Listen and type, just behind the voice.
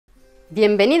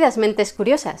Bienvenidas, mentes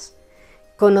curiosas.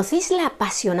 ¿Conocéis la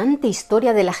apasionante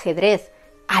historia del ajedrez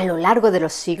a lo largo de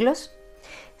los siglos?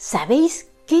 ¿Sabéis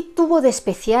qué tuvo de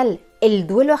especial el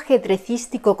duelo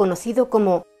ajedrecístico conocido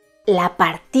como la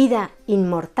partida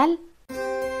inmortal?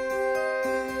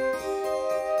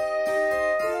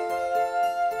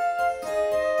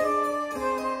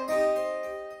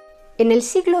 En el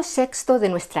siglo VI de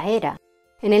nuestra era,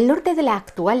 en el norte de la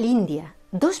actual India,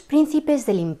 dos príncipes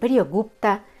del imperio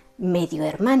Gupta, medio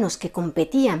hermanos que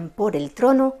competían por el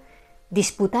trono,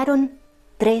 disputaron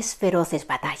tres feroces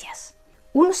batallas.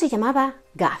 Uno se llamaba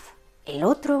Gaf, el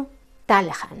otro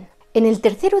Talhan. En el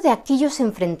tercero de aquellos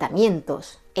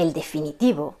enfrentamientos, el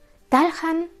definitivo,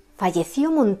 Talhan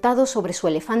falleció montado sobre su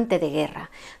elefante de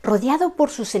guerra, rodeado por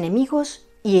sus enemigos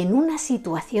y en una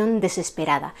situación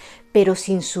desesperada, pero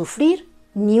sin sufrir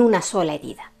ni una sola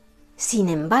herida. Sin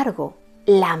embargo,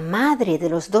 la madre de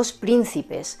los dos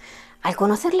príncipes, al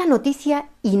conocer la noticia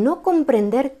y no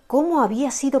comprender cómo había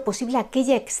sido posible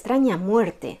aquella extraña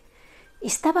muerte,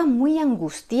 estaba muy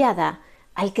angustiada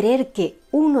al creer que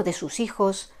uno de sus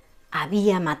hijos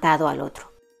había matado al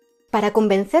otro. Para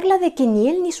convencerla de que ni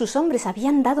él ni sus hombres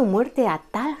habían dado muerte a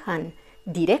Talhan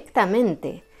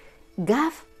directamente,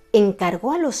 Gaf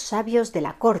encargó a los sabios de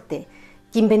la corte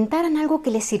que inventaran algo que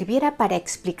les sirviera para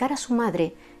explicar a su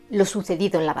madre lo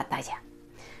sucedido en la batalla.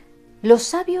 Los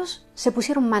sabios se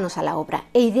pusieron manos a la obra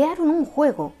e idearon un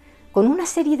juego con una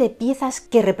serie de piezas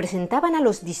que representaban a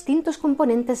los distintos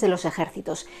componentes de los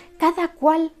ejércitos, cada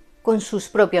cual con sus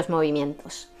propios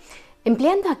movimientos.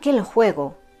 Empleando aquel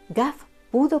juego, Gaf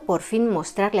pudo por fin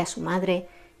mostrarle a su madre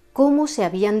cómo se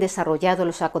habían desarrollado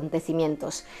los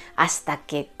acontecimientos, hasta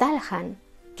que Talhan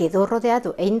quedó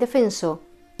rodeado e indefenso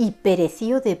y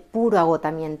pereció de puro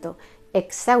agotamiento,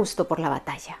 exhausto por la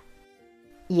batalla.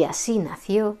 Y así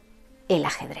nació el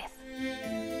ajedrez.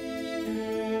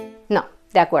 No,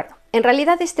 de acuerdo. En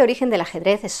realidad este origen del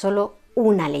ajedrez es solo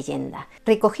una leyenda,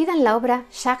 recogida en la obra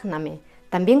Shahnameh,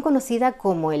 también conocida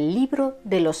como el Libro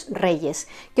de los Reyes,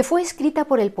 que fue escrita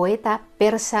por el poeta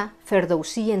persa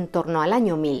Ferdowsi en torno al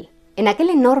año 1000. En aquel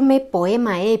enorme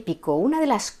poema épico, una de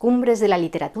las cumbres de la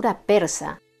literatura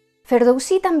persa,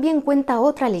 Ferdowsi también cuenta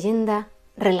otra leyenda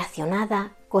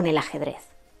relacionada con el ajedrez.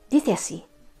 Dice así: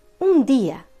 un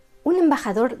día, un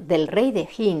embajador del rey de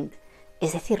Hind,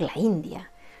 es decir, la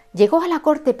India, llegó a la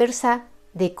corte persa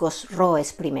de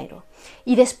Khosroes I,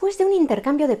 y después de un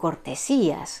intercambio de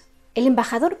cortesías, el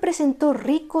embajador presentó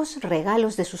ricos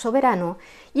regalos de su soberano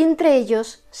y entre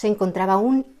ellos se encontraba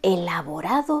un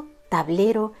elaborado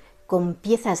tablero con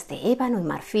piezas de ébano y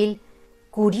marfil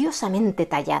curiosamente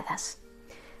talladas.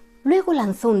 Luego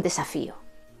lanzó un desafío: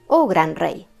 «Oh gran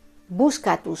rey,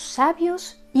 busca a tus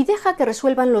sabios y deja que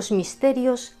resuelvan los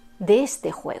misterios de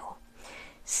este juego.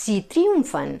 Si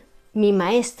triunfan, mi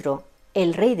maestro,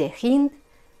 el rey de Hind,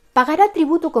 pagará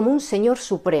tributo como un señor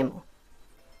supremo.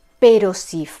 Pero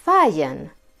si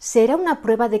fallan, será una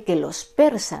prueba de que los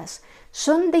persas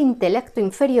son de intelecto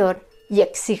inferior y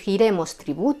exigiremos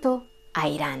tributo a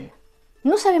Irán».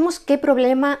 No sabemos qué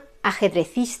problema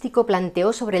ajedrecístico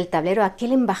planteó sobre el tablero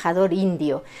aquel embajador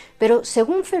indio, pero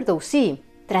según Ferdowsi,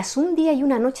 tras un día y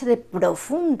una noche de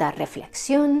profunda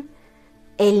reflexión,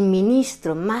 el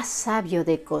ministro más sabio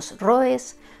de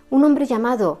Khosroes, un hombre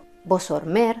llamado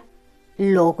Bozorgmehr,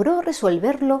 logró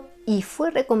resolverlo y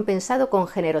fue recompensado con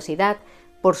generosidad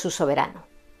por su soberano.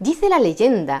 Dice la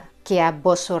leyenda que a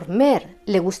Bozorgmehr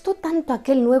le gustó tanto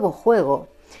aquel nuevo juego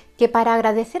que para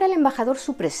agradecer al embajador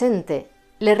su presente,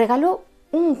 le regaló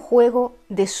un juego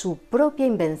de su propia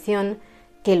invención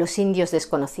que los indios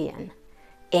desconocían: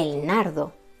 el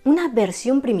nardo, una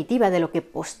versión primitiva de lo que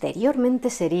posteriormente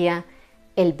sería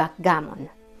el backgammon.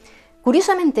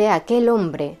 Curiosamente, aquel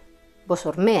hombre,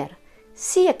 Bozorgmehr,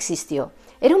 sí existió.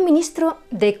 Era un ministro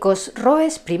de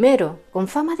Khosroes I, con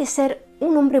fama de ser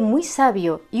un hombre muy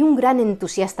sabio y un gran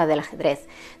entusiasta del ajedrez.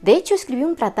 De hecho, escribió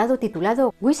un tratado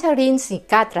titulado Wizardings y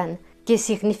Catran, que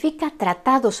significa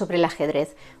Tratado sobre el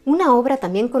ajedrez, una obra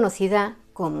también conocida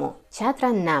como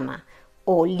Chatrannama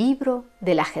o Libro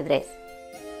del ajedrez.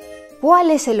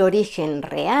 ¿Cuál es el origen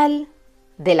real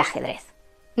del ajedrez?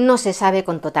 No se sabe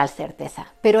con total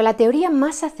certeza, pero la teoría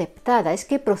más aceptada es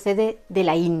que procede de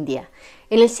la India.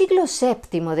 En el siglo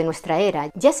VII de nuestra era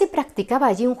ya se practicaba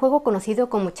allí un juego conocido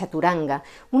como chaturanga,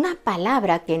 una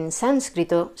palabra que en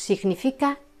sánscrito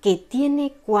significa que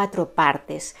tiene 4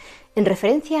 partes, en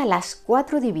referencia a las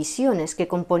 4 divisiones que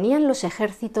componían los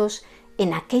ejércitos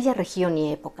en aquella región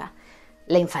y época.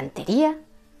 La infantería,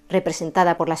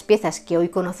 representada por las piezas que hoy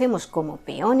conocemos como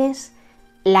peones;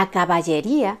 la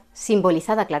caballería,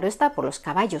 simbolizada, claro está, por los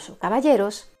caballos o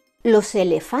caballeros; los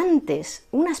elefantes,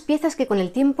 unas piezas que con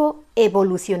el tiempo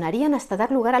evolucionarían hasta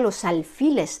dar lugar a los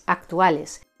alfiles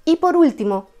actuales. Y por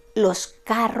último, los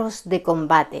carros de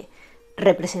combate,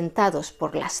 representados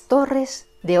por las torres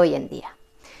de hoy en día.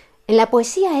 En la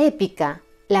poesía épica,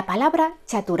 la palabra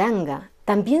chaturanga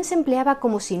también se empleaba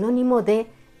como sinónimo de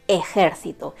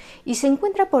ejército y se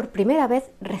encuentra por primera vez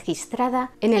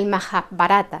registrada en el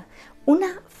Majábharata,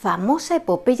 una famosa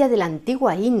epopeya de la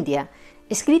antigua India,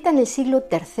 escrita en el siglo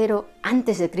III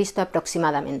a.C.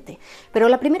 aproximadamente. Pero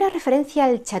la primera referencia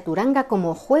al chaturanga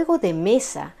como juego de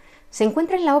mesa se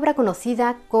encuentra en la obra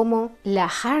conocida como la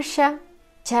Harsha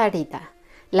Charita,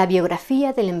 la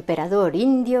biografía del emperador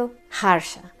indio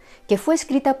Harsha, que fue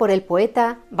escrita por el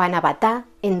poeta Banabhatá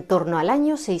en torno al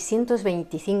año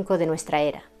 625 de nuestra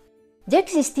era. ¿Ya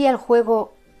existía el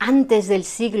juego antes del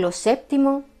siglo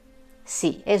VII?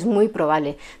 Sí, es muy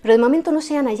probable, pero de momento no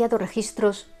se han hallado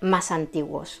registros más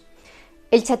antiguos.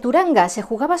 El chaturanga se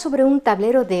jugaba sobre un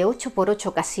tablero de 8 por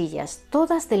 8 casillas,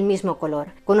 todas del mismo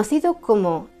color, conocido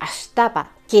como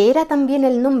hasta, que era también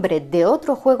el nombre de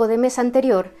otro juego de mesa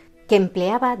anterior que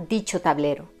empleaba dicho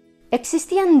tablero.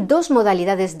 Existían dos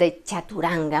modalidades de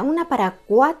chaturanga, una para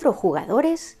 4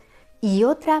 jugadores y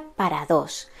otra para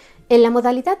 2. En la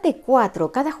modalidad de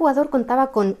 4, cada jugador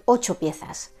contaba con 8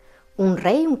 piezas. Un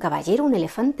rey, un caballero, un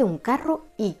elefante, un carro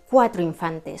y 4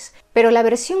 infantes. Pero la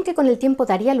versión que con el tiempo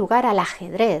daría lugar al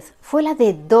ajedrez fue la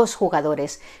de 2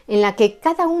 jugadores, en la que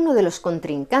cada uno de los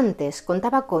contrincantes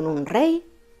contaba con un rey,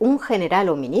 un general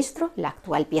o ministro, la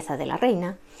actual pieza de la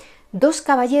reina, 2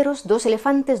 caballeros, 2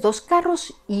 elefantes, 2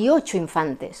 carros y 8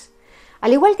 infantes.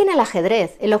 Al igual que en el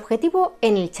ajedrez, el objetivo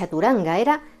en el chaturanga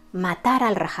era matar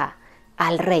al rajá,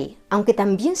 al rey, aunque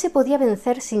también se podía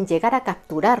vencer sin llegar a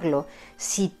capturarlo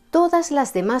si todas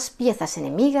las demás piezas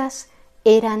enemigas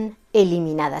eran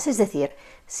eliminadas, es decir,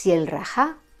 si el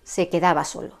rajá se quedaba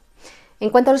solo. En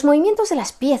cuanto a los movimientos de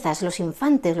las piezas, los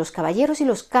infantes, los caballeros y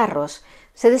los carros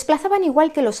se desplazaban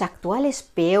igual que los actuales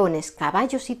peones,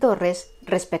 caballos y torres,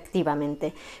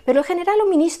 respectivamente, pero el general o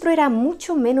ministro era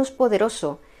mucho menos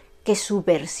poderoso que su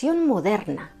versión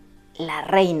moderna, la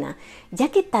reina, ya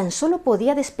que tan solo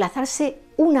podía desplazarse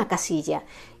una casilla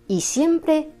y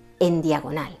siempre en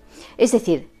diagonal. Es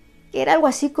decir, que era algo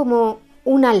así como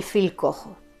un alfil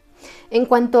cojo. En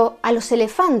cuanto a los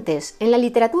elefantes, en la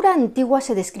literatura antigua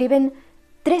se describen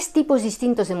 3 tipos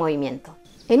distintos de movimiento.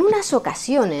 En unas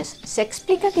ocasiones se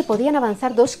explica que podían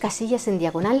avanzar 2 casillas en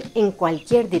diagonal en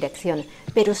cualquier dirección,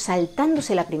 pero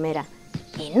saltándose la primera.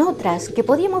 En otras que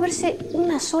podía moverse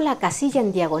una sola casilla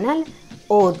en diagonal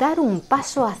o dar un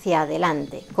paso hacia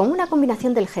adelante, con una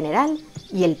combinación del general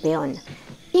y el peón.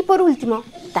 Y por último,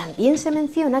 también se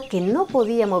menciona que no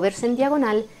podía moverse en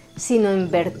diagonal, sino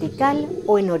en vertical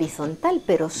o en horizontal,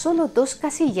 pero solo 2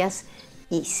 casillas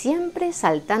y siempre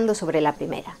saltando sobre la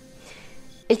primera.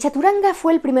 El chaturanga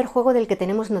fue el primer juego del que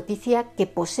tenemos noticia que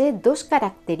posee 2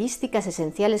 características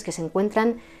esenciales que se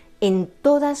encuentran en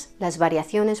todas las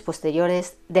variaciones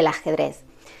posteriores del ajedrez.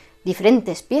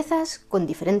 Diferentes piezas con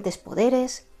diferentes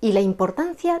poderes y la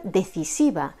importancia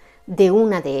decisiva de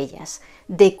una de ellas,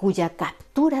 de cuya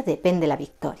captura depende la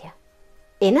victoria.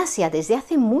 En Asia, desde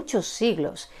hace muchos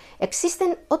siglos,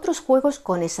 existen otros juegos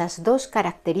con esas 2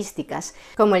 características,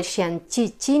 como el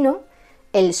xiangqi chino,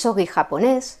 el shogi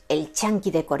japonés, el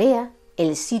chanqui de Corea,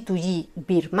 el situyi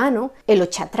birmano, el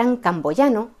ochatrán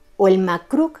camboyano o el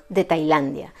makruk de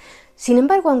Tailandia. Sin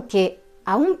embargo, aunque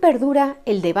aún perdura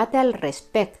el debate al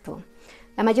respecto,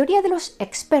 la mayoría de los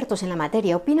expertos en la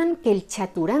materia opinan que el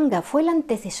chaturanga fue el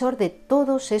antecesor de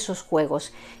todos esos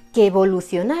juegos, que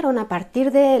evolucionaron a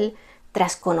partir de él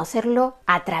tras conocerlo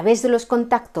a través de los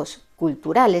contactos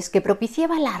culturales que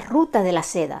propiciaba la ruta de la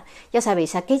seda, ya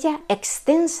sabéis, aquella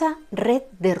extensa red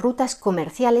de rutas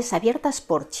comerciales abiertas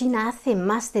por China hace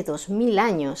más de 2000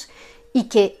 años y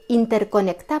que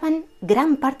interconectaban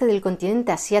gran parte del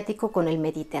continente asiático con el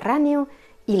Mediterráneo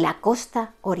y la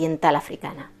costa oriental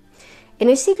africana. En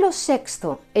el siglo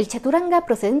VI, el chaturanga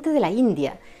procedente de la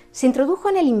India se introdujo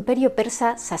en el imperio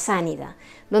persa sasánida,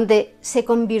 donde se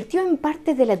convirtió en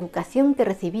parte de la educación que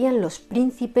recibían los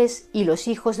príncipes y los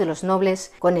hijos de los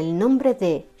nobles con el nombre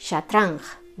de shatrang,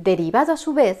 derivado a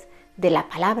su vez de la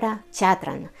palabra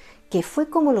chatran, que fue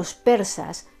como los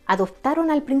persas adoptaron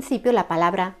al principio la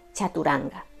palabra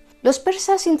chaturanga. Los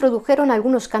persas introdujeron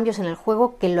algunos cambios en el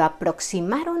juego que lo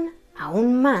aproximaron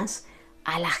aún más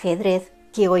al ajedrez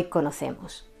que hoy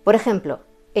conocemos. Por ejemplo,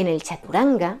 en el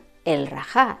chaturanga, el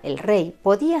rajá, el rey,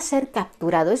 podía ser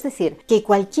capturado, es decir, que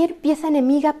cualquier pieza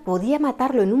enemiga podía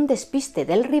matarlo en un despiste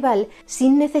del rival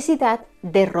sin necesidad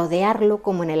de rodearlo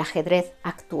como en el ajedrez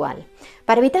actual.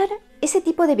 Para evitar ese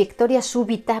tipo de victoria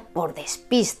súbita por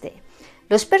despiste.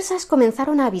 Los persas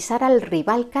comenzaron a avisar al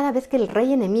rival cada vez que el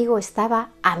rey enemigo estaba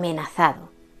amenazado.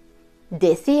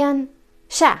 Decían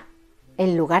Shah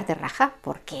en lugar de Raja,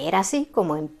 porque era así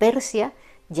como en Persia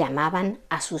llamaban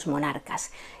a sus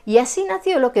monarcas. Y así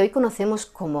nació lo que hoy conocemos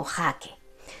como jaque.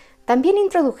 También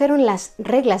introdujeron las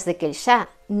reglas de que el Shah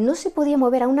no se podía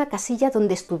mover a una casilla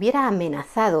donde estuviera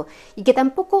amenazado y que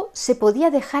tampoco se podía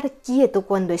dejar quieto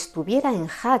cuando estuviera en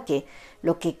jaque,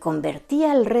 lo que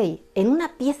convertía al rey en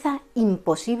una pieza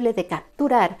imposible de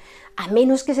capturar a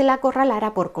menos que se la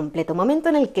acorralara por completo, momento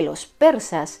en el que los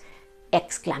persas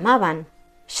exclamaban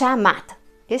Shah mat,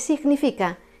 que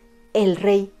significa el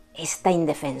rey está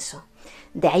indefenso.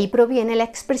 De ahí proviene la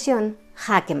expresión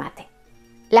jaque mate.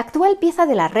 La actual pieza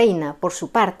de la reina, por su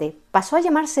parte, pasó a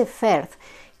llamarse ferd,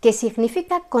 que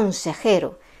significa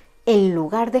consejero, en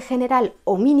lugar de general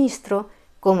o ministro,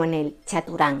 como en el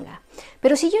chaturanga.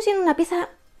 Pero siguió siendo una pieza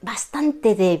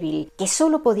bastante débil, que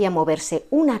solo podía moverse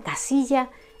una casilla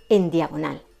en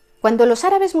diagonal. Cuando los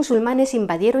árabes musulmanes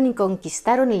invadieron y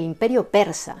conquistaron el imperio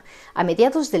persa a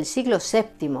mediados del siglo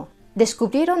VII,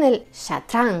 descubrieron el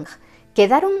shatrang,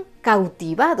 quedaron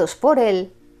cautivados por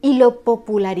él y lo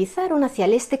popularizaron hacia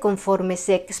el este conforme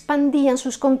se expandían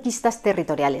sus conquistas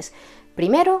territoriales,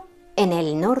 primero en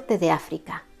el norte de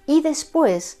África y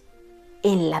después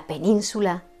en la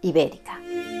península ibérica.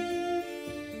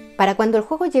 Para cuando el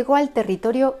juego llegó al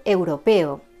territorio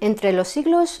europeo, entre los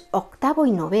siglos VIII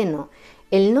y IX,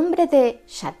 el nombre de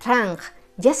shatrang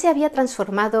ya se había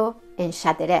transformado en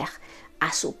AJEDREZ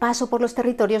a su paso por los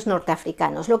territorios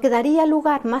norteafricanos, lo que daría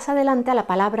lugar más adelante a la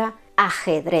palabra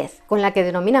ajedrez, con la que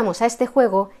denominamos a este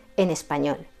juego en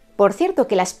español. Por cierto,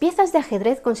 que las piezas de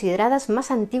ajedrez consideradas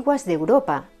más antiguas de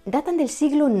Europa datan del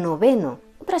siglo IX,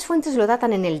 otras fuentes lo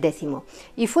datan en el X,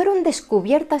 y fueron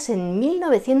descubiertas en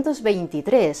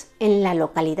 1923 en la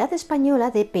localidad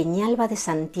española de Peñalba de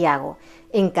Santiago,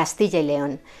 en Castilla y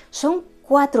León. Son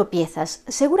 4 piezas,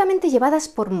 seguramente llevadas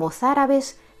por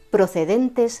mozárabes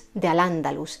procedentes de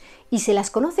Al-Ándalus, y se las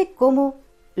conoce como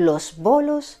los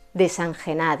bolos de San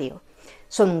Genadio.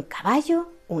 Son un caballo,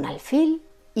 un alfil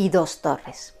y 2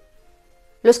 torres.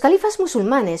 Los califas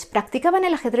musulmanes practicaban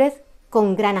el ajedrez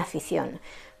con gran afición,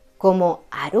 como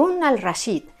Harún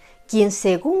al-Rashid, quien,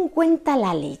 según cuenta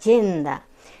la leyenda,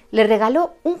 le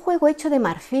regaló un juego hecho de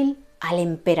marfil al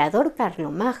emperador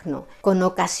Carlomagno con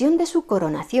ocasión de su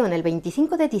coronación el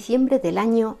 25 de diciembre del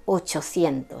año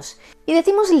 800. Y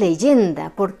decimos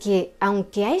leyenda porque,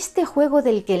 aunque a este juego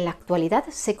del que en la actualidad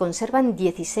se conservan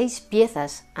 16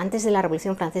 piezas, antes de la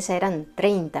Revolución Francesa eran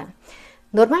 30,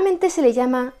 normalmente se le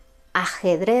llama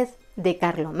ajedrez de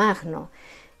Carlomagno.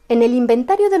 En el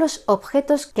inventario de los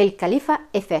objetos que el califa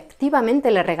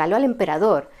efectivamente le regaló al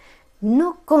emperador,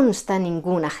 no consta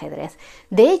ningún ajedrez.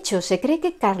 De hecho, se cree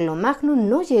que Carlomagno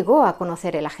no llegó a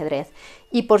conocer el ajedrez.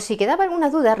 Y por si quedaba alguna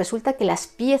duda, resulta que las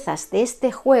piezas de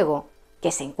este juego,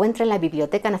 que se encuentra en la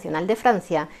Biblioteca Nacional de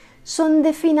Francia, son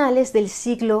de finales del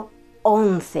siglo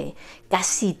XI,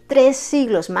 casi 3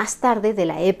 siglos más tarde de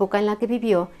la época en la que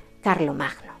vivió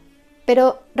Carlomagno.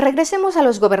 Pero regresemos a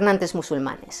los gobernantes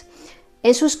musulmanes.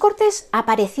 En sus cortes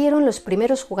aparecieron los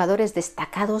primeros jugadores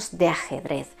destacados de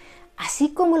ajedrez,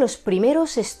 así como los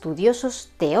primeros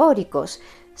estudiosos teóricos,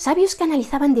 sabios que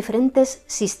analizaban diferentes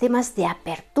sistemas de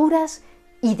aperturas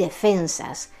y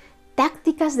defensas,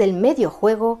 tácticas del medio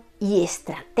juego y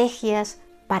estrategias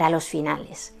para los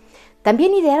finales.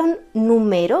 También idearon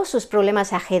numerosos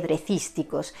problemas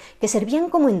ajedrecísticos que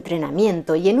servían como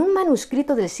entrenamiento y en un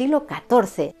manuscrito del siglo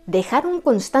XIV dejaron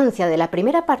constancia de la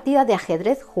primera partida de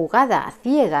ajedrez jugada a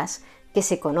ciegas que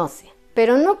se conoce.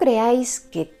 Pero no creáis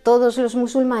que todos los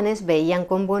musulmanes veían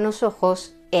con buenos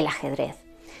ojos el ajedrez.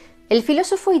 El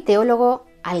filósofo y teólogo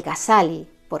Al-Ghazali,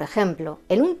 por ejemplo,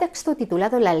 en un texto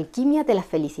titulado La alquimia de la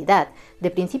felicidad, de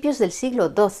principios del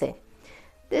siglo XII,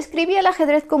 describía el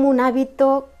ajedrez como un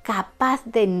hábito capaz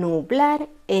de nublar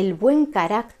el buen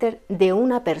carácter de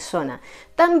una persona,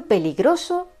 tan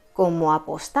peligroso como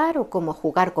apostar o como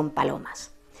jugar con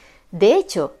palomas. De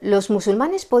hecho, los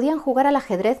musulmanes podían jugar al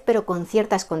ajedrez pero con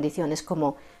ciertas condiciones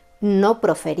como no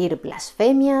proferir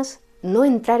blasfemias, no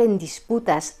entrar en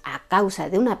disputas a causa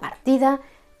de una partida,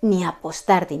 ni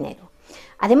apostar dinero.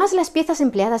 Además, las piezas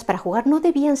empleadas para jugar no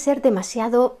debían ser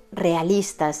demasiado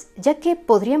realistas, ya que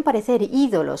podrían parecer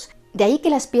ídolos, de ahí que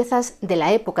las piezas de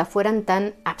la época fueran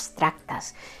tan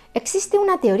abstractas. Existe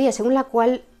una teoría según la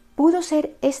cual pudo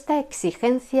ser esta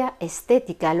exigencia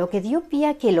estética lo que dio pie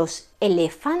a que los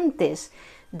elefantes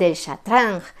del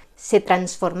shatrang se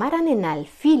transformaran en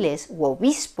alfiles u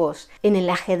obispos en el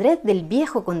ajedrez del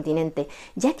viejo continente,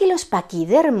 ya que los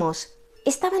paquidermos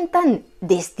estaban tan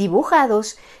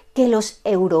desdibujados que los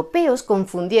europeos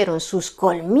confundieron sus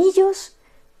colmillos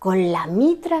con la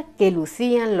mitra que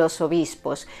lucían los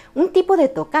obispos, un tipo de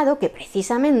tocado que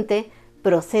precisamente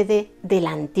procede de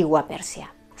la antigua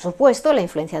Persia. Por supuesto, la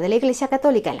influencia de la Iglesia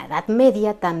Católica en la Edad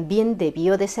Media también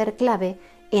debió de ser clave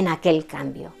en aquel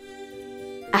cambio.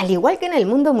 Al igual que en el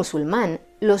mundo musulmán,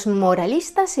 los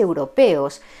moralistas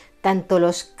europeos, tanto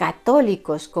los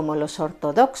católicos como los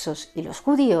ortodoxos y los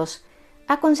judíos,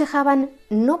 aconsejaban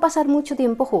no pasar mucho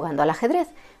tiempo jugando al ajedrez,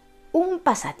 un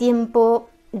pasatiempo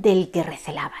del que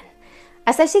recelaban.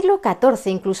 Hasta el siglo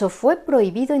XIV incluso fue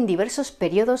prohibido en diversos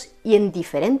periodos y en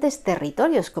diferentes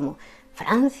territorios como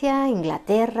Francia,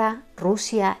 Inglaterra,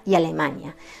 Rusia y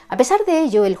Alemania. A pesar de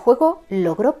ello, el juego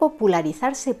logró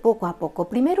popularizarse poco a poco,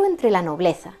 primero entre la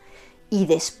nobleza y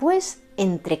después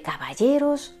entre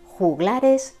caballeros,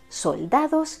 juglares,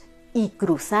 soldados y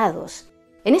cruzados.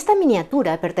 En esta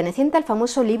miniatura, perteneciente al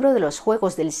famoso libro de los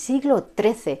juegos del siglo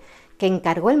XIII, que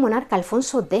encargó el monarca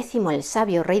Alfonso X el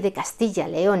Sabio, rey de Castilla,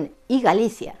 León y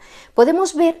Galicia,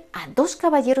 podemos ver a dos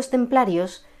caballeros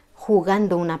templarios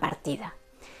jugando una partida.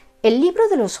 El libro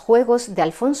de los juegos de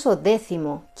Alfonso X,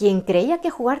 quien creía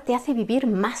que jugar te hace vivir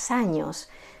más años,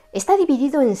 está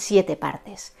dividido en 7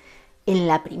 partes. En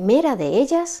la primera de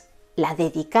ellas, la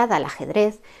dedicada al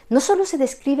ajedrez, no solo se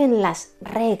describen las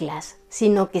reglas,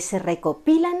 sino que se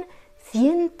recopilan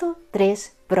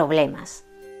 103 problemas.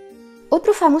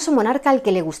 Otro famoso monarca al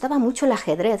que le gustaba mucho el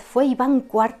ajedrez fue Iván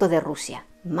IV de Rusia,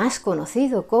 más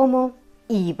conocido como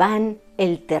Iván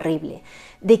el Terrible,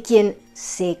 de quien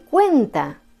se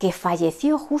cuenta que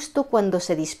falleció justo cuando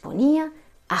se disponía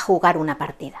a jugar una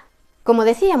partida. Como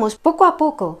decíamos, poco a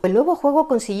poco el nuevo juego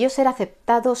consiguió ser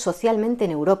aceptado socialmente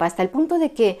en Europa, hasta el punto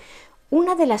de que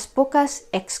una de las pocas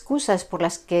excusas por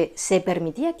las que se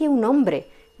permitía que un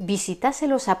hombre visitase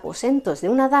los aposentos de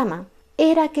una dama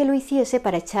era que lo hiciese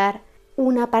para echar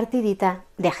una partidita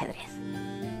de ajedrez.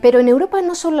 Pero en Europa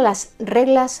no solo las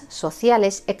reglas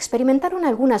sociales experimentaron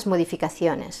algunas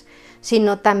modificaciones,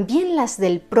 sino también las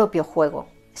del propio juego.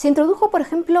 Se introdujo, por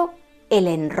ejemplo, el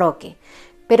enroque,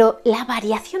 pero la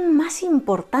variación más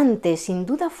importante sin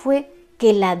duda fue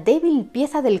que la débil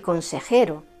pieza del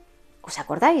consejero, ¿os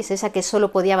acordáis? Esa que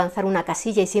solo podía avanzar una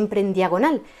casilla y siempre en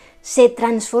diagonal, se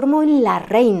transformó en la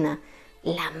reina,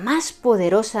 la más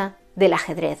poderosa del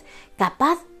ajedrez,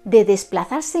 capaz de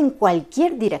desplazarse en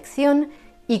cualquier dirección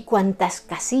y cuantas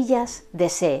casillas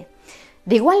desee.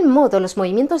 De igual modo, los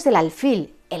movimientos del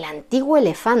alfil, el antiguo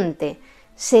elefante,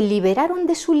 se liberaron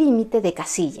de su límite de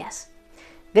casillas.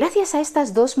 Gracias a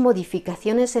estas dos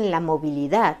modificaciones en la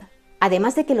movilidad,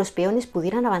 además de que los peones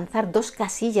pudieran avanzar 2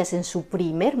 casillas en su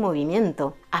primer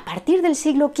movimiento, a partir del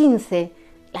siglo XV,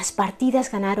 las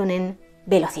partidas ganaron en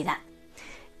velocidad.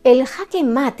 El jaque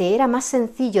mate era más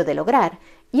sencillo de lograr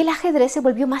y el ajedrez se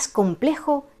volvió más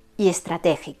complejo y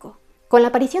estratégico. Con la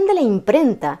aparición de la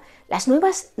imprenta, las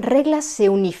nuevas reglas se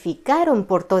unificaron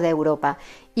por toda Europa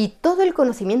y todo el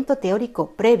conocimiento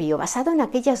teórico previo, basado en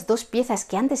aquellas 2 piezas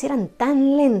que antes eran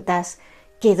tan lentas,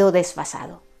 quedó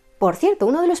desfasado. Por cierto,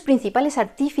 uno de los principales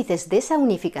artífices de esa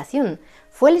unificación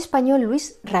fue el español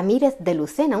Luis Ramírez de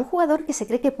Lucena, un jugador que se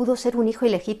cree que pudo ser un hijo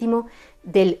ilegítimo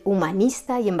del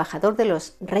humanista y embajador de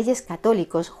los Reyes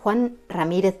Católicos Juan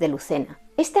Ramírez de Lucena.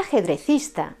 Este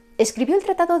ajedrecista escribió el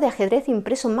tratado de ajedrez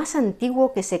impreso más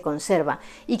antiguo que se conserva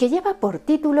y que lleva por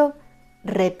título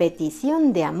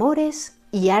Repetición de amores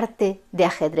y arte de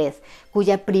ajedrez,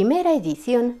 cuya primera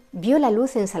edición vio la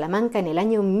luz en Salamanca en el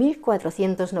año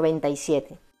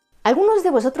 1497. Algunos de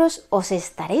vosotros os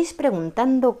estaréis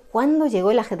preguntando cuándo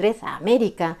llegó el ajedrez a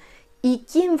América y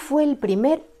quién fue el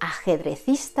primer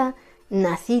ajedrecista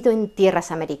nacido en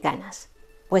tierras americanas.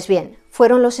 Pues bien,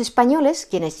 fueron los españoles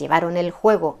quienes llevaron el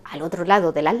juego al otro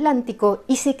lado del Atlántico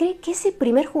y se cree que ese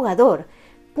primer jugador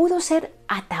pudo ser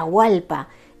Atahualpa,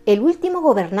 el último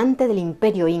gobernante del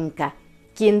Imperio Inca,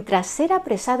 quien tras ser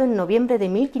apresado en noviembre de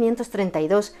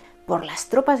 1532 por las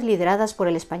tropas lideradas por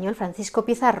el español Francisco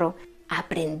Pizarro,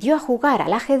 aprendió a jugar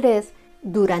al ajedrez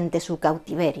durante su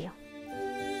cautiverio.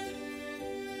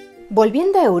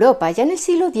 Volviendo a Europa, ya en el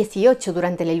siglo XVIII,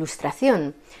 durante la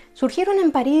Ilustración, surgieron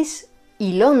en París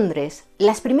y Londres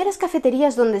las primeras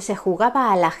cafeterías donde se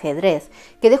jugaba al ajedrez,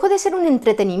 que dejó de ser un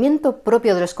entretenimiento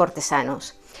propio de los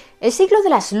cortesanos. El siglo de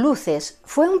las luces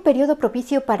fue un periodo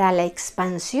propicio para la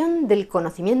expansión del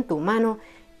conocimiento humano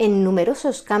en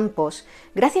numerosos campos,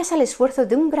 gracias al esfuerzo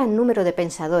de un gran número de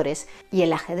pensadores, y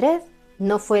el ajedrez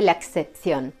no fue la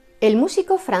excepción. El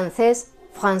músico francés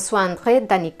François-André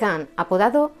Danican,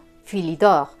 apodado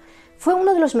Philidor, Fue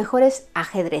uno de los mejores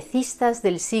ajedrecistas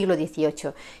del siglo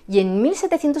XVIII y en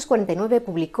 1749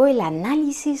 publicó El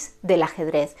análisis del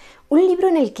ajedrez, un libro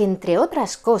en el que, entre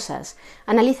otras cosas,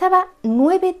 analizaba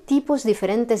 9 tipos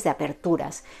diferentes de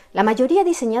aperturas, la mayoría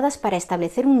diseñadas para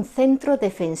establecer un centro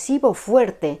defensivo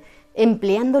fuerte,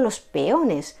 empleando los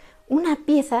peones, una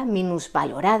pieza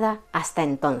minusvalorada hasta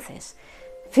entonces.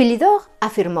 Philidor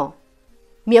afirmó: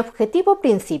 «Mi objetivo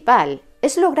principal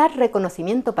es lograr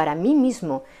reconocimiento para mí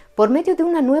mismo por medio de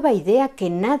una nueva idea que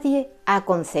nadie ha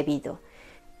concebido,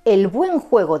 el buen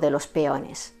juego de los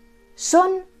peones.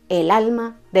 Son el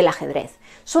alma del ajedrez,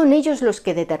 son ellos los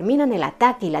que determinan el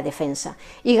ataque y la defensa,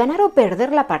 y ganar o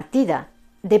perder la partida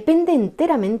depende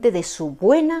enteramente de su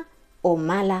buena o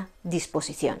mala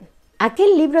disposición».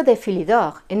 Aquel libro de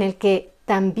Philidor, en el que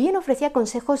también ofrecía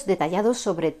consejos detallados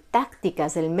sobre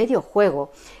tácticas del medio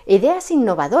juego, ideas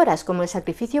innovadoras como el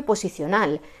sacrificio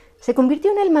posicional, se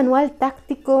convirtió en el manual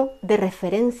táctico de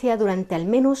referencia durante al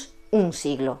menos un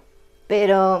siglo.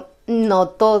 Pero no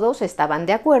todos estaban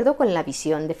de acuerdo con la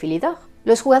visión de Philidor.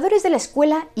 Los jugadores de la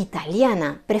escuela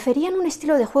italiana preferían un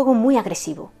estilo de juego muy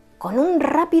agresivo, con un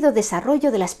rápido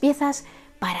desarrollo de las piezas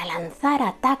para lanzar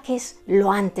ataques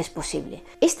lo antes posible.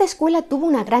 Esta escuela tuvo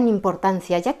una gran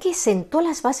importancia, ya que sentó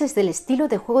las bases del estilo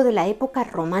de juego de la época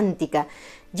romántica,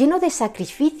 lleno de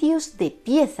sacrificios de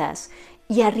piezas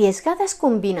y arriesgadas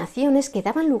combinaciones que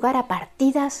daban lugar a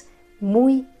partidas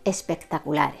muy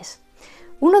espectaculares.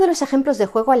 Uno de los ejemplos de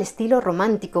juego al estilo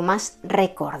romántico más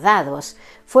recordados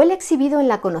fue el exhibido en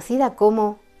la conocida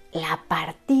como la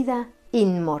partida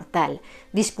inmortal,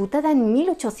 disputada en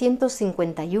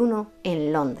 1851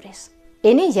 en Londres.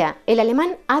 En ella, el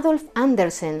alemán Adolf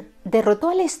Andersen derrotó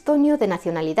al estonio de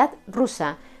nacionalidad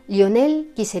rusa,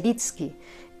 Lionel Kiselitsky,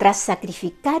 tras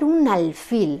sacrificar un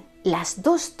alfil, las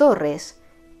 2 torres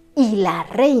y la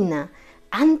reina,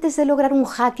 antes de lograr un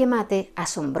jaque mate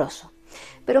asombroso.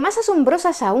 Pero más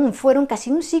asombrosas aún fueron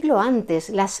casi un siglo antes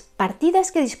las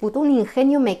partidas que disputó un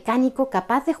ingenio mecánico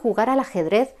capaz de jugar al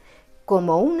ajedrez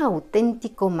como un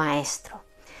auténtico maestro.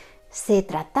 Se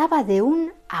trataba de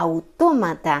un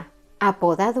autómata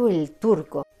apodado el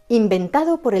turco,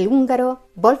 inventado por el húngaro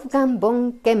Wolfgang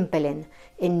von Kempelen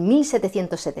en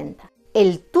 1770.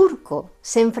 El turco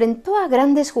se enfrentó a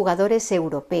grandes jugadores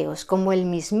europeos como el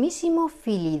mismísimo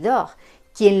Philidor,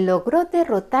 quien logró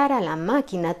derrotar a la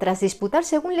máquina tras disputar,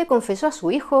 según le confesó a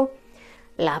su hijo,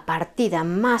 la partida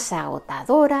más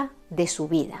agotadora de su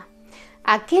vida.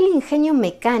 Aquel ingenio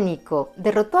mecánico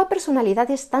derrotó a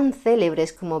personalidades tan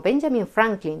célebres como Benjamin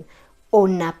Franklin o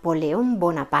Napoleón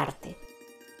Bonaparte.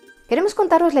 Queremos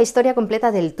contaros la historia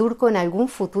completa del turco en algún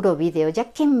futuro vídeo,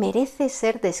 ya que merece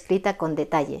ser descrita con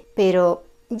detalle, pero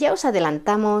ya os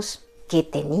adelantamos que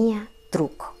tenía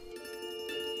truco.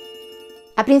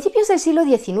 A principios del siglo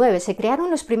XIX se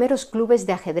crearon los primeros clubes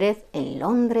de ajedrez en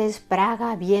Londres,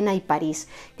 Praga, Viena y París,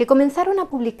 que comenzaron a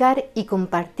publicar y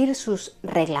compartir sus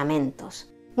reglamentos.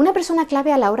 Una persona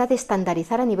clave a la hora de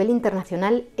estandarizar a nivel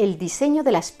internacional el diseño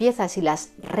de las piezas y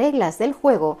las reglas del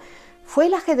juego fue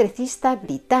el ajedrecista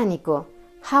británico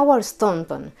Howard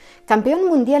Staunton, campeón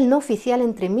mundial no oficial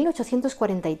entre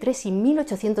 1843 y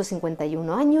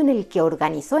 1851, año en el que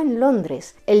organizó en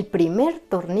Londres el primer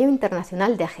torneo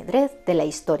internacional de ajedrez de la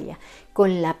historia,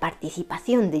 con la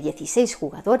participación de 16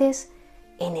 jugadores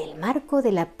en el marco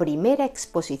de la primera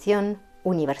exposición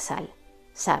universal.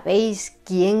 ¿Sabéis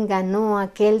quién ganó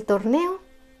aquel torneo?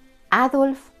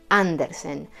 Adolf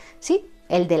Andersen, sí,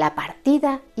 el de la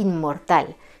partida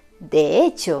inmortal. De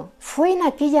hecho, fue en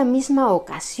aquella misma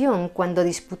ocasión cuando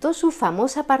disputó su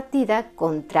famosa partida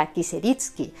contra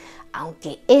Kiselitsky,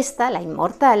 aunque esta, la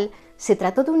inmortal, se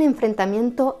trató de un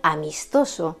enfrentamiento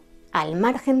amistoso al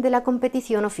margen de la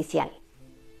competición oficial.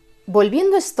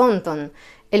 Volviendo a Staunton,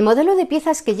 el modelo de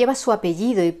piezas que lleva su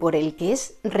apellido y por el que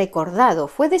es recordado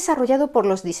fue desarrollado por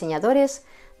los diseñadores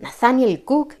Nathaniel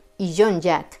Cook y John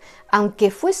Jack,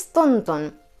 aunque fue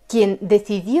Staunton quien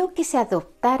decidió que se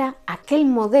adoptara aquel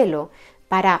modelo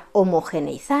para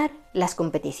homogeneizar las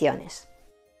competiciones.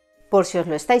 Por si os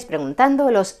lo estáis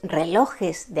preguntando, los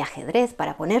relojes de ajedrez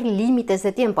para poner límites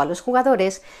de tiempo a los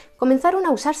jugadores comenzaron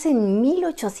a usarse en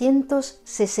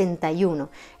 1861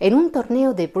 en un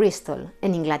torneo de Bristol,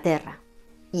 en Inglaterra,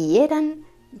 y eran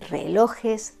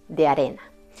relojes de arena.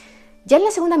 Ya en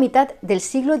la segunda mitad del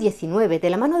siglo XIX, de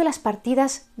la mano de las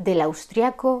partidas del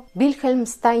austriaco Wilhelm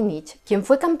Steinitz, quien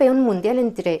fue campeón mundial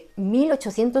entre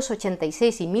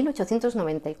 1886 y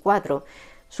 1894,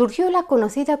 surgió la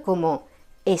conocida como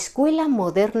Escuela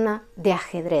Moderna de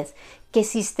Ajedrez, que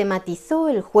sistematizó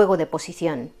el juego de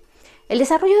posición. El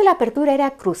desarrollo de la apertura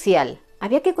era crucial,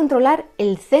 había que controlar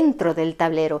el centro del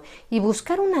tablero y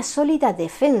buscar una sólida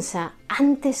defensa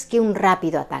antes que un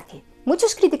rápido ataque.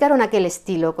 Muchos criticaron aquel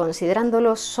estilo,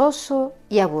 considerándolo soso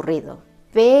y aburrido,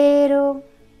 pero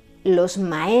los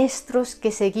maestros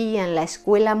que seguían la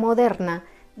escuela moderna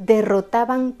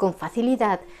derrotaban con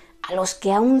facilidad a los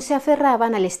que aún se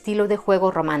aferraban al estilo de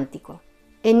juego romántico.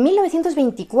 En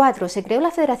 1924 se creó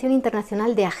la Federación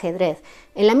Internacional de Ajedrez,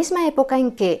 en la misma época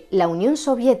en que la Unión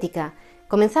Soviética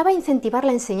comenzaba a incentivar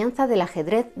la enseñanza del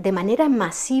ajedrez de manera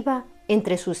masiva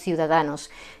entre sus ciudadanos,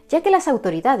 ya que las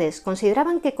autoridades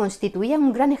consideraban que constituía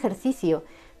un gran ejercicio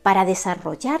para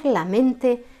desarrollar la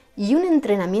mente y un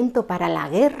entrenamiento para la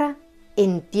guerra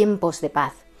en tiempos de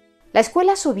paz. La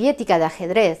escuela soviética de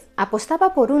ajedrez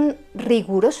apostaba por un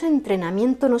riguroso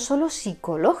entrenamiento no solo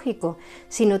psicológico,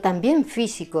 sino también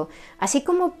físico, así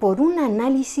como por un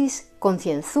análisis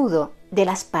concienzudo de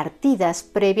las partidas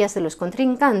previas de los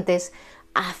contrincantes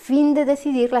a fin de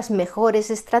decidir las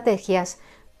mejores estrategias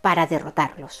para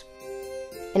derrotarlos.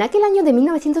 En aquel año de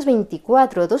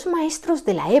 1924, dos maestros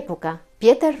de la época,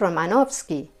 Pieter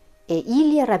Romanovsky e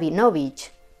Ilya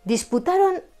Rabinovich,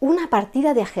 disputaron una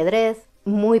partida de ajedrez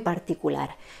muy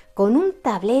particular, con un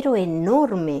tablero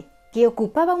enorme que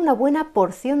ocupaba una buena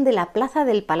porción de la plaza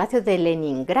del Palacio de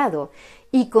Leningrado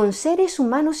y con seres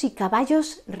humanos y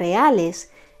caballos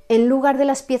reales en lugar de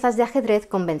las piezas de ajedrez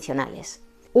convencionales.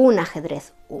 Un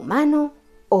ajedrez humano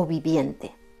o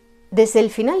viviente. Desde el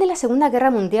final de la Segunda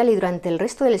Guerra Mundial y durante el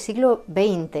resto del siglo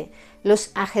XX,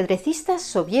 los ajedrecistas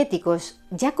soviéticos,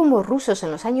 ya como rusos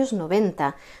en los años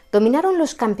 90, dominaron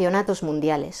los campeonatos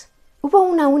mundiales. Hubo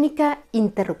una única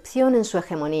interrupción en su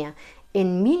hegemonía,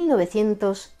 en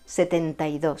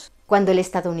 1972, cuando el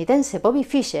estadounidense Bobby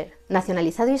Fischer,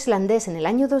 nacionalizado islandés en el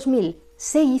año 2000,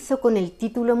 se hizo con el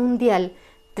título mundial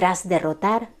tras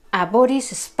derrotar a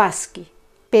Boris Spassky.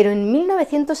 Pero en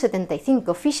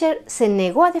 1975 Fischer se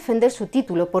negó a defender su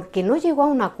título porque no llegó a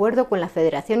un acuerdo con la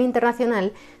Federación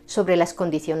Internacional sobre las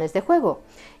condiciones de juego,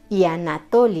 y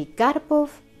Anatoly Karpov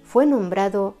fue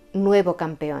nombrado nuevo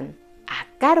campeón. A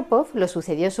Karpov lo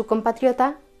sucedió su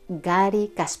compatriota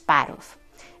Garry Kasparov.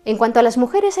 En cuanto a las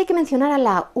mujeres, hay que mencionar a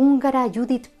la húngara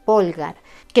Judith Polgar,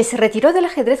 que se retiró del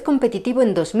ajedrez competitivo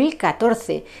en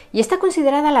 2014 y está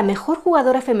considerada la mejor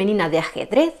jugadora femenina de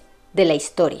ajedrez de la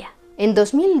historia. En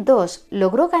 2002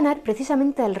 logró ganar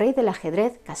precisamente al rey del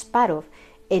ajedrez, Kasparov,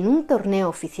 en un torneo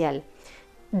oficial.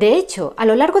 De hecho, a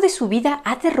lo largo de su vida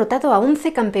ha derrotado a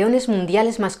 11 campeones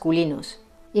mundiales masculinos,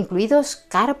 incluidos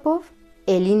Karpov,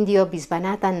 el indio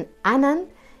Viswanathan Anand,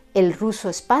 el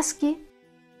ruso Spassky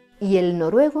y el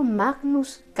noruego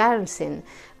Magnus Carlsen,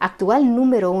 actual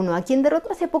número 1, a quien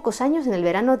derrotó hace pocos años en el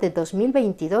verano de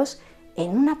 2022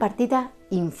 en una partida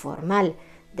informal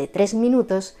de 3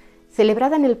 minutos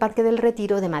celebrada en el Parque del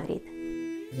Retiro de Madrid.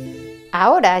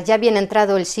 Ahora, ya bien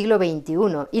entrado el siglo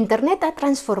XXI, Internet ha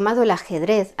transformado el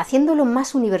ajedrez haciéndolo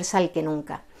más universal que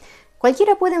nunca.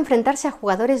 Cualquiera puede enfrentarse a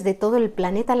jugadores de todo el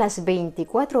planeta las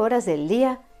 24 horas del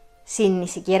día sin ni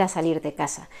siquiera salir de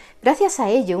casa. Gracias a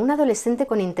ello, un adolescente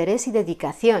con interés y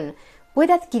dedicación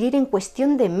puede adquirir en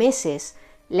cuestión de meses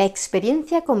la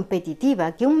experiencia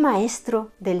competitiva que un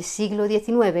maestro del siglo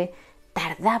XIX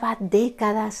tardaba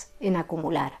décadas en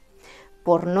acumular.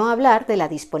 Por no hablar de la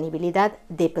disponibilidad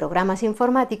de programas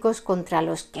informáticos contra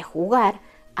los que jugar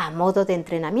a modo de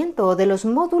entrenamiento o de los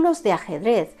módulos de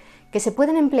ajedrez que se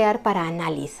pueden emplear para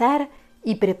analizar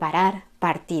y preparar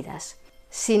partidas.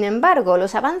 Sin embargo,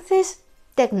 los avances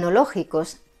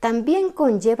tecnológicos también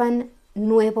conllevan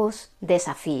nuevos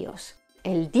desafíos.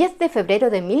 El 10 de febrero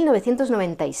de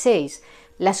 1996,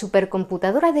 la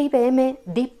supercomputadora de IBM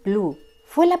Deep Blue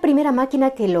fue la primera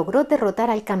máquina que logró derrotar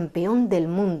al campeón del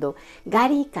mundo,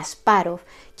 Garry Kasparov,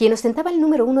 quien ostentaba el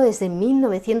número 1 desde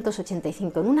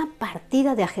 1985 en una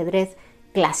partida de ajedrez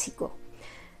clásico.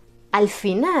 Al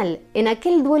final, en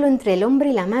aquel duelo entre el hombre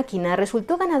y la máquina,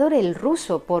 resultó ganador el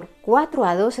ruso por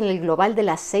 4-2 en el global de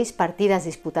las 6 partidas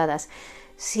disputadas.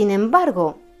 Sin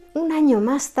embargo, un año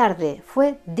más tarde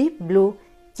fue Deep Blue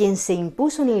quien se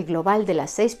impuso en el global de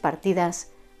las 6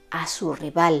 partidas a su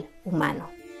rival humano.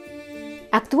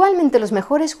 Actualmente los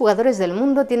mejores jugadores del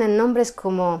mundo tienen nombres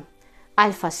como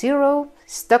AlphaZero,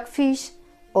 Stockfish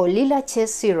o Lila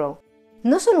Chess Zero.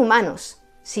 No son humanos,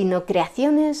 sino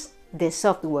creaciones de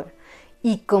software,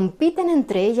 y compiten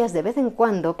entre ellas de vez en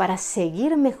cuando para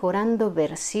seguir mejorando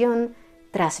versión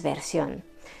tras versión.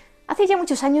 Hace ya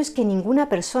muchos años que ninguna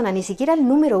persona, ni siquiera el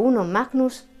número 1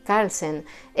 Magnus Carlsen,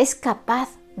 es capaz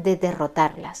de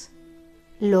derrotarlas.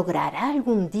 ¿Logrará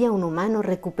algún día un humano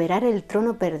recuperar el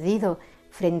trono perdido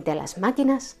frente a las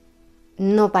máquinas?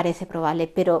 No parece probable,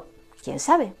 pero ¿quién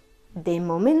sabe? de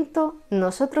momento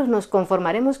nosotros nos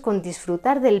conformaremos con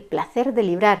disfrutar del placer de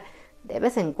librar, de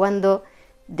vez en cuando,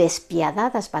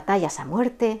 despiadadas batallas a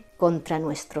muerte contra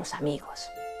nuestros amigos.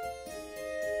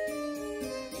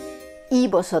 ¿Y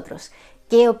vosotros?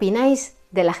 ¿Qué opináis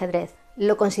del ajedrez?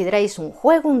 ¿Lo consideráis un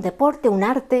juego, un deporte, un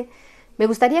arte? Me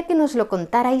gustaría que nos lo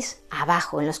contarais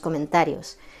abajo en los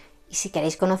comentarios. Y si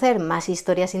queréis conocer más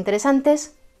historias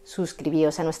interesantes,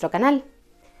 suscribíos a nuestro canal.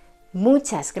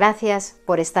 Muchas gracias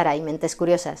por estar ahí, mentes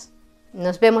curiosas.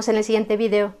 Nos vemos en el siguiente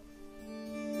vídeo.